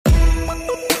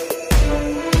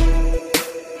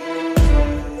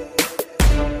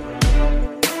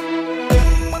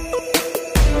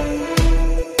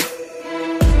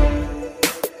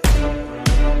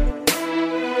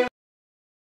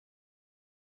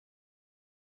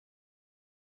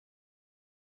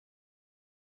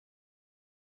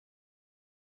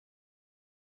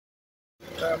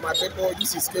My people,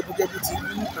 this is Kebu TV,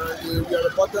 and we are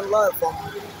reporting live from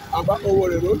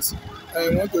Aba-Owerri Road.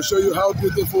 I want to show you how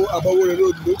beautiful Aba-Owerri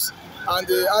Road looks. And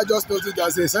I just noticed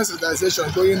there's a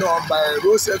sensitization going on by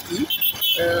road safety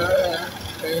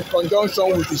in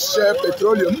conjunction with the Shell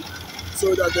Petroleum,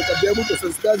 so that they can be able to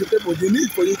sensitize the people. The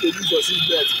need for you to use your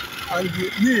seatbelt, and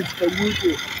the need for you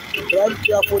to drive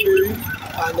carefully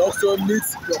and also meet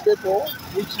your people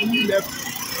which you left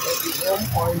at the home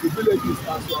or in the villages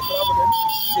as you are traveling.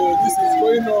 So this is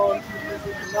going on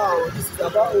now. This is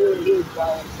Aba-Owerri Road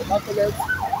by the Market junction.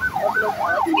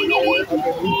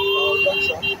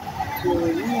 So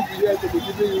we will be here to be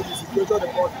giving you the situation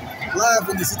report live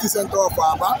in the city center of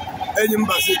Aba,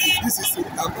 Enyimba City. This is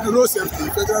road safety,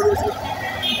 federal road safety.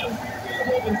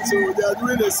 So they are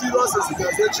doing a serious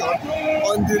sensitization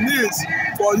on the needs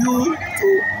for you to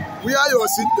wear your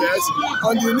seatbelt,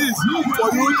 on the needs for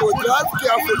you to drive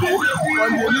carefully,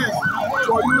 on the needs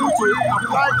for you to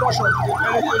apply caution to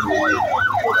anything you want,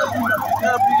 so that you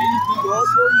can be careful. You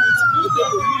also need the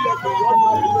people who let the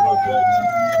road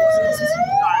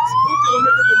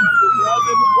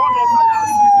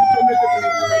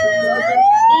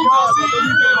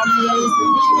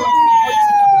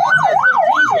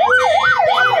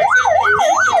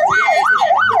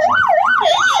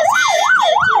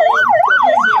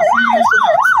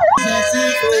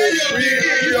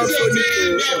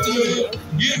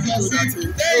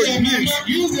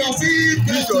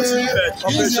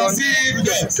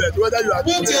whether you are on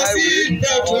the highway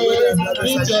or whether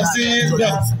you are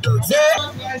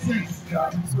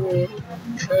so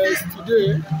today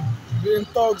being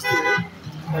Thursday,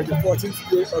 the 14th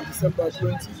day of December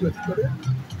 2023,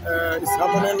 it's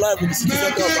happening live in the city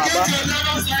center of Aba.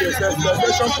 This is a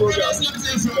sensitization program in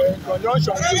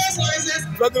conjunction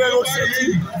with Federal Road Safety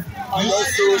and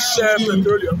also Shell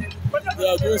Petroleum. They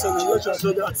are doing sensitization so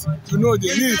that you know the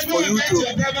need for you to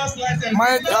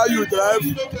mind how you drive,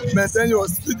 maintain your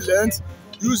speed length,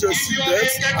 use your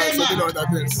seatbelt, and so many other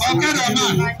things. So we're giving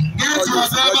you all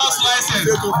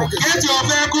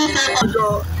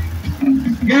those.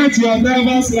 Get your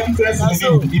driver's license.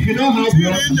 If you don't have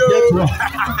one, get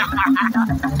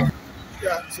one.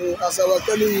 Yeah, so as I was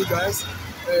telling you guys,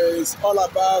 it's all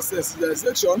about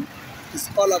sensitization. It's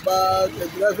all about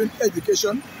driving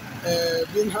education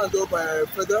being handled by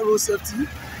Federal Road Safety in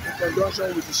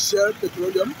conjunction with the Shell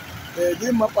Petroleum.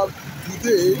 They map up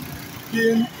today,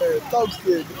 being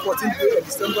Thursday, the 14th day of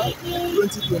December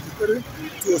 2023,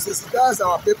 to sensitize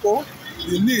our people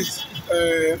the need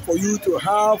for you to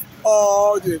have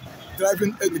all the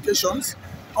driving educations,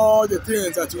 all the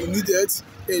things that you needed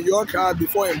in your car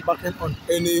before embarking on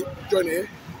any journey,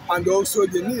 and also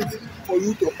the need for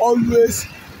you to always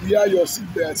wear your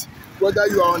seatbelt, whether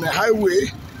you are on a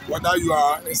highway, whether you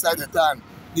are inside the town.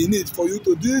 The need for you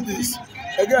to do this.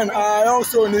 Again, I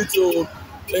also need to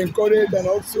encourage and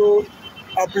also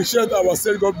appreciate our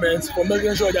state government for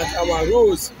making sure that our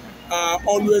roads are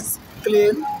always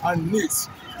clean and neat.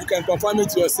 You can confirm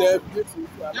it yourself. This is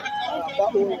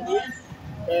Aba-Owerri Road.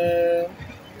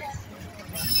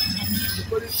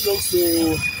 Very close to,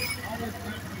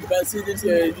 you can see this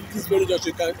very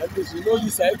junction. You know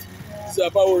this side. This is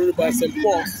Aba-Owerri Road by St.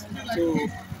 Paul's. So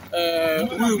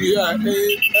we are and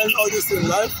all this in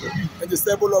life and the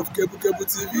stable of Kebu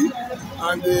TV,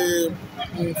 and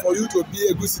for you to be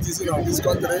a good citizen of this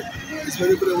country is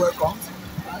very, very welcome.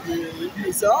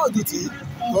 It's our duty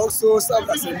to also serve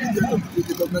as a mediator between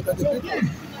the government and the people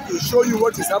to show you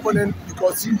what is happening,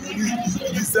 because you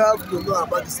deserve to know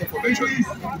about this information. You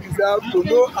deserve to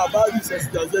know about this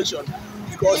sensitization,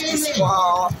 because it's for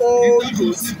our own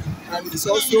good, and it's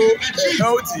also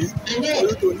healthy for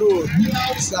you to know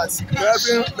that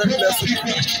driving recklessly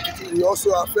will also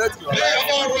affect your life,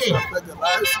 also affect the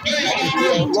lives of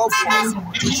your loved ones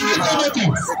which you have kept in your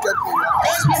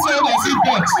house.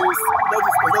 That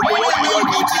is exactly what we are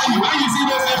going to do.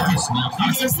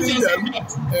 Assisting them,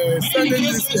 sending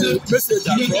this message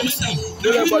across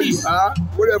wherever you are,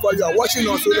 wherever you are watching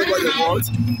us, wherever you want.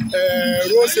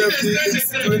 Road safety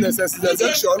is doing a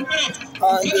sensitization,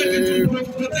 and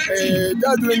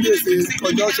they're doing this in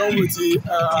conjunction with the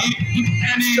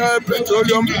Shell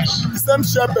Petroleum. The same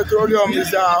Shell Petroleum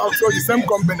is also the same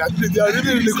company. They are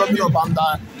really coming up, and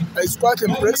it's quite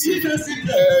impressive.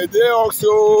 They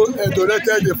also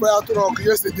donated the fire truck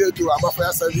yesterday to Aba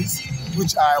Fire Service,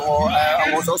 which I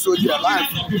was also there live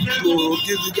to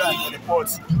give you guys the report.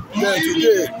 Then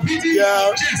today, they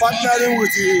are partnering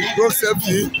with the road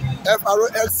safety,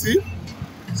 Frsc,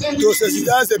 to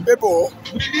sensitize the people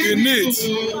the need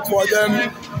for them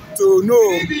to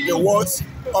know the worth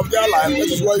of their life. That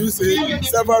is why you say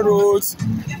several roads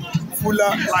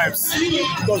fuller lives.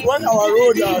 Because when our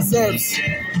road ourselves,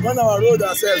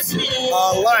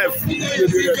 our life will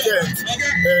be returned.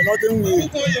 Nothing will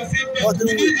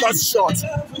cut short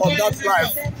of that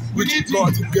life which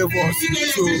God gave us.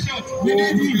 So we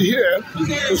will be here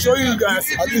to show you guys,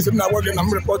 at least I'm not working,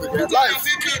 I'm reporting live.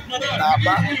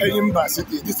 Eyimba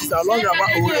City. This is along Aba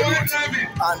Owerri Road,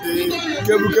 and the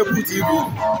Kebu TV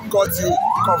got you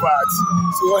covered.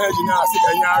 So what head now? See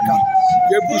Kenyaka.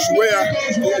 Kebu Shuya,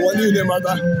 one in the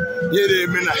matter. Here,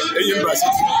 Eyimba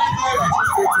City.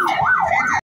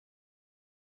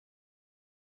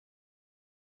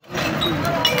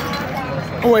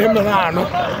 Oh, him no.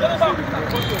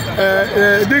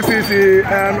 This is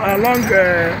along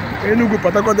Enugu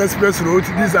Port Express Road.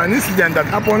 This is an incident that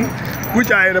happened,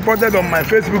 which I reported on my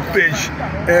Facebook page.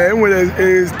 With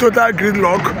a total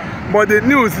gridlock. But the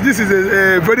news, this is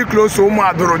a very close to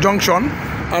Umadoro Junction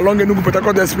along Enugu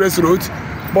Port Express Road.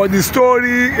 But the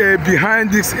story behind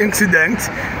this incident,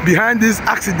 behind this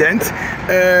accident,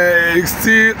 is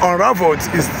still unraveled.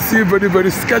 It's still very, very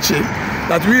sketchy.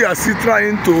 That we are still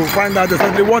trying to find out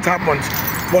exactly what happened.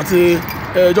 But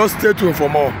just stay tuned for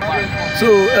more. So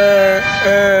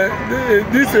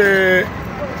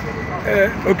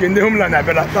okay, in the homeland,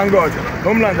 thank God,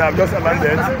 homeland have just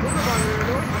abandoned.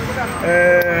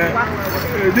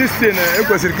 This thing,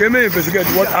 investigate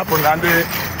what happened,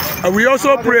 and we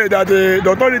also pray that the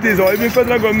authorities or even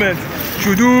federal government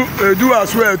should do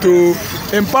as well to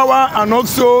empower and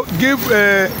also give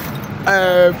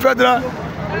federal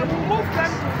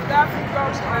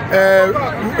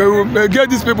get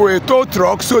these people a tow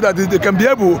truck so that they can be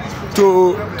able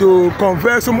to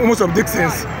convey most of these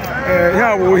things.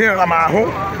 Here we hear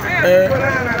Amaho.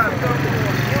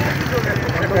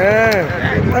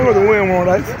 I got the way one,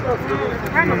 right?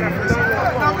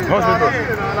 Hospital.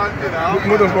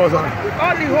 Move on, cause all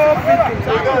the whole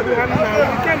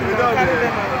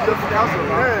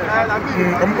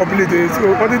I'm completely. So,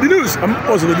 but the news, I'm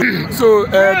also so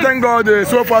thank God,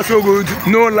 so far so good.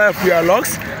 No life we are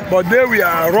lost, but then we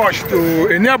are rushed to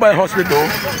a nearby hospital,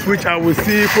 which I will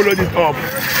see followed it up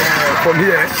from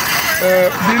here.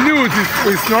 The news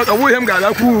is not a way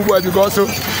because so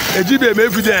a GBM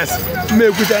evidence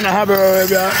make we can have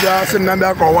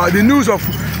the news of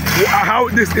how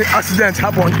this accident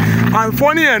happened. And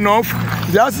funny enough,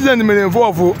 the accident may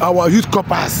involve our youth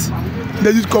coppers.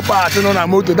 The youth coppers on a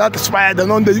motor that inspired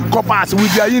on the youth coppers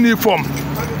with their uniform.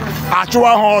 Actual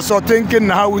also thinking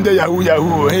how in the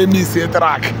Yahoo, hey, me say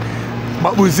track.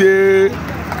 But we say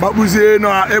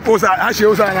no, Apples are actually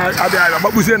also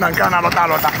but we say Nankana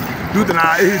Lota.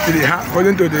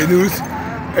 According to the news,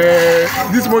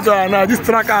 this motor now, these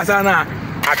trackers are now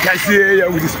I can see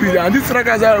with the speed, and these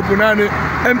trackers are open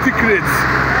empty crates.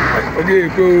 Okay,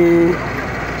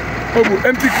 so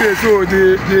empty crates. So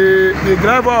the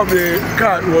driver of the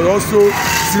car was also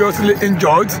seriously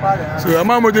injured. So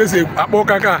Amamoto say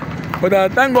Apokaka.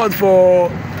 But thank God for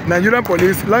Nigerian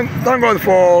police. Thank God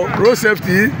for road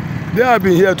safety. They have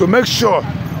been here to make sure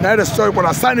that the story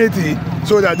for sanity,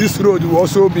 so that this road will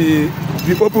also be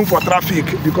open for traffic,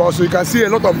 because you can see a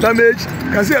lot of damage,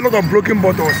 you can see a lot of broken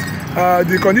bottles.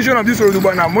 The condition of this road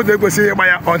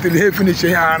until he finish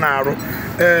here.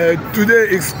 Today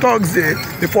is Thursday,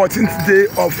 the 14th day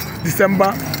of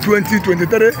December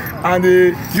 2023, and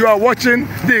you are watching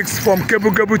this from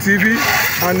Kebu TV,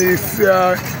 and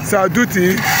it's our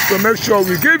duty to make sure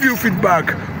we give you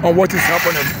feedback on what is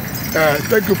happening.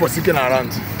 Thank you for sticking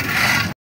around.